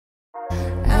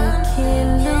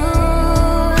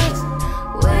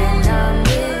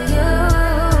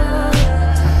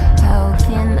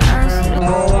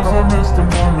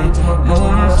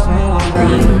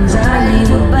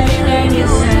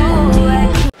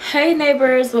Hey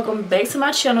neighbors, welcome back to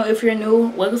my channel. If you're new,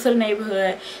 welcome to the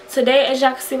neighborhood. Today, as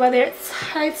y'all can see by their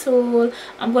title,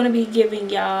 I'm going to be giving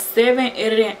y'all 7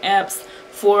 editing apps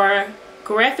for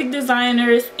graphic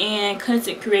designers and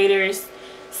content creators.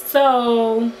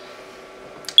 So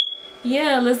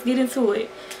yeah, let's get into it.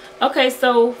 Okay,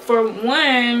 so for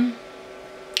one,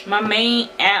 my main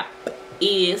app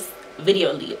is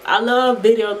Videoleap. I love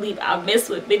Videoleap. I mess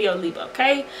with Videoleap,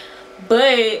 okay?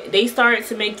 But they started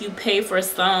to make you pay for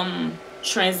some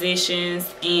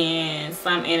transitions and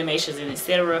some animations and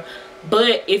etc.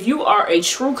 But if you are a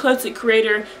true content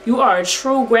creator, you are a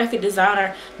true graphic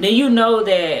designer, then you know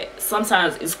that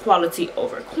sometimes it's quality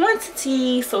over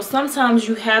quantity. So sometimes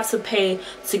you have to pay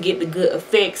to get the good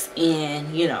effects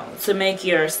and, you know, to make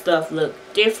your stuff look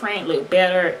different, look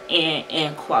better,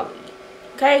 and quality.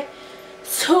 Okay?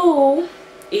 2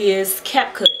 is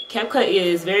CapCut. CapCut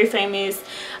is very famous.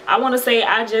 I want to say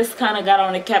I just kind of got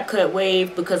on the CapCut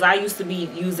wave because I used to be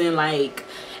using like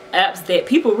apps that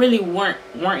people really weren't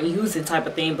using type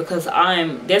of thing, because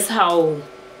that's how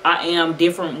I am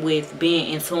different with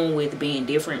being in tune with being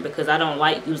different, because I don't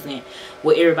like using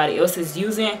what everybody else is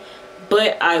using.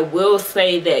 But I will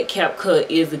say that CapCut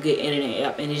is a good editing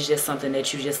app, and it's just something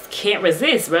that you just can't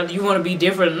resist. Whether you want to be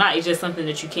different or not, it's just something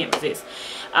that you can't resist.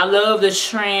 I love the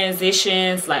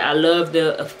transitions, like I love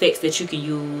the effects that you can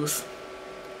use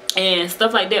and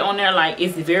stuff like that on there. Like,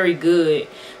 it's very good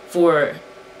for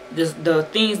the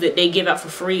things that they give out for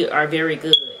free are very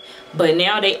good. But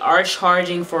now they are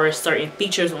charging for certain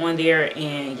features on there,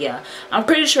 and yeah, I'm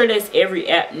pretty sure that's every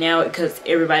app now because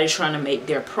everybody's trying to make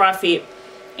their profit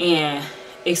and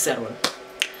etc.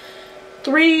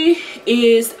 3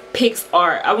 is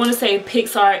PixArt. I want to say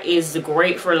PixArt is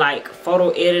great for like photo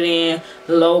editing,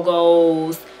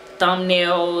 logos,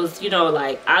 thumbnails, you know.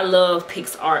 Like, I love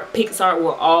PixArt.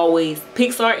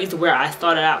 PixArt is where I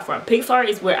started out from. PixArt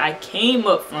is where I came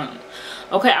up from.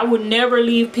 Okay, I would never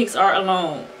leave PixArt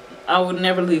alone. I would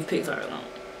never leave PixArt alone.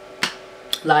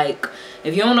 Like,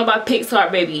 if you don't know about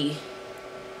PixArt, baby,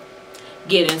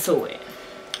 get into it.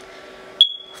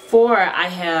 4 I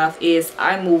have is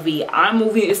iMovie.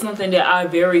 iMovie is something that I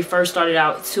very first started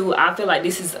out to. I feel like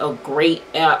this is a great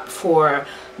app for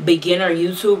beginner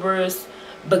YouTubers,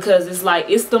 because it's like,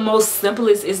 it's the most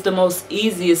simplest, it's the most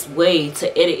easiest way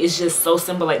to edit. It's just so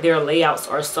simple. Like, their layouts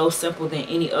are so simple than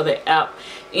any other app.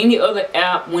 Any other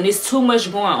app, when it's too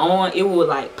much going on, it will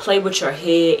like play with your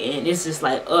head, and it's just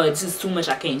like, it's just too much,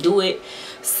 I can't do it.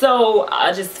 So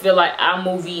I just feel like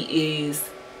iMovie is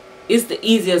the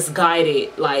easiest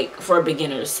guided, like, for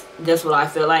beginners. That's what I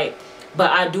feel like. But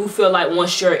I do feel like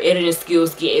once your editing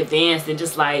skills get advanced, and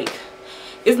just like,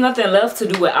 it's nothing left to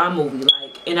do with iMovie.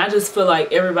 Like, and I just feel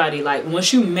like everybody, like,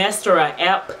 once you master an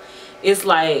app, it's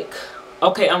like,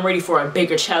 okay, I'm ready for a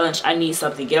bigger challenge. I need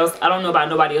something else. I don't know about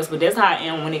nobody else, but that's how I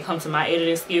am when it comes to my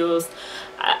editing skills.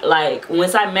 Like,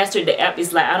 once I mastered the app,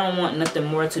 it's like I don't want nothing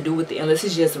more to do with it unless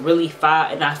it's just really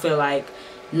fire, and I feel like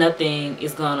nothing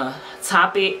is gonna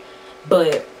top it.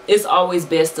 But it's always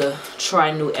best to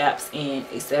try new apps and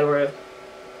etc.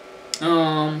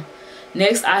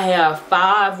 Next I have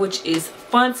 5, which is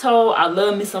Funto. I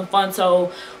love me some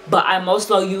Funto, but I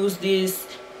mostly use this.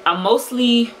 I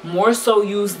mostly more so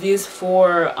use this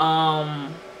for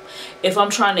if I'm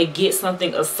trying to get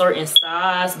something a certain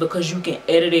size, because you can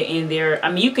edit it in there.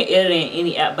 I mean, you can edit it in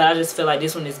any app, but I just feel like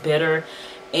this one is better.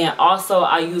 And also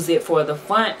I use it for the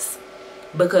fonts,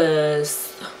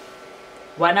 because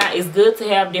why not? It's good to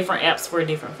have different apps for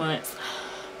different fonts,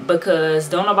 because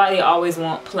don't nobody always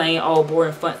want plain old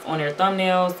boring fonts on their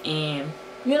thumbnails. And,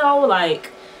 you know, like,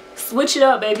 switch it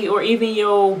up, baby. Or even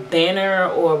your banner,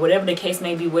 or whatever the case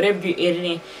may be, whatever you're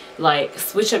editing, like,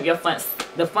 switch up your fonts.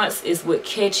 The fonts is what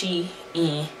catchy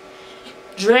and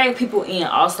drag people in,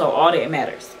 also, all that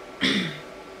matters.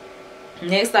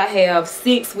 Next I have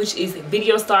 6, which is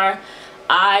VideoStar.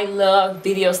 I love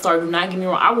VideoStar. Do not get me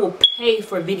wrong, I will pay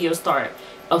for VideoStar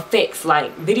effects.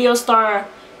 Like, VideoStar,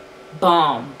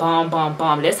 bomb.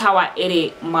 That's how I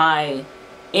edit my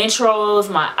intros,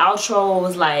 my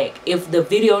outros. Like, if the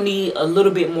video need a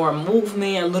little bit more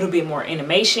movement, a little bit more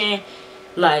animation,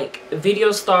 like,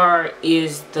 VideoStar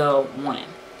is the one.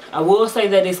 I will say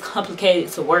that it's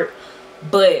complicated to work,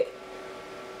 but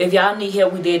if y'all need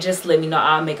help with that, just let me know.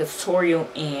 I'll make a tutorial.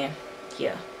 And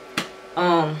yeah.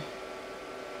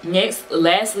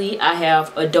 Lastly, I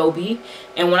have Adobe.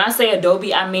 And when I say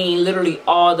Adobe, I mean literally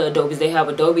all the Adobes. They have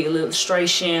Adobe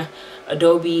Illustration,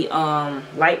 Adobe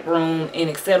Lightroom, and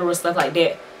etc. stuff like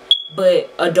that. But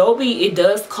Adobe, it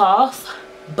does cost,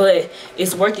 but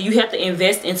it's worth it. You have to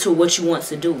invest into what you want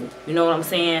to do. You know what I'm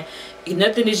saying?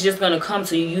 Nothing is just going to come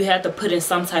to you. You have to put in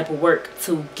some type of work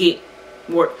to get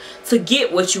work to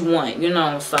get what you want, you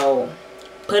know. So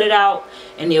put it out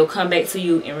and it'll come back to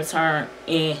you in return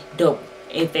in double,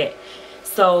 in fact.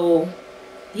 So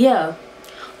yeah,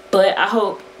 but I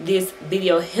hope this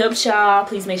video helps y'all.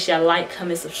 Please make sure y'all like,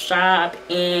 comment, subscribe,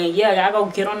 and yeah, y'all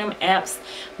go get on them apps,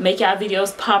 make y'all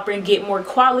videos pop and get more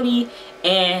quality.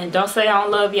 And don't say I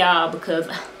don't love y'all, because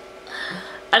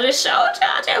I just showed y'all,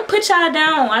 I just put y'all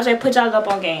down, I just put y'all up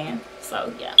on game.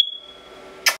 So yeah.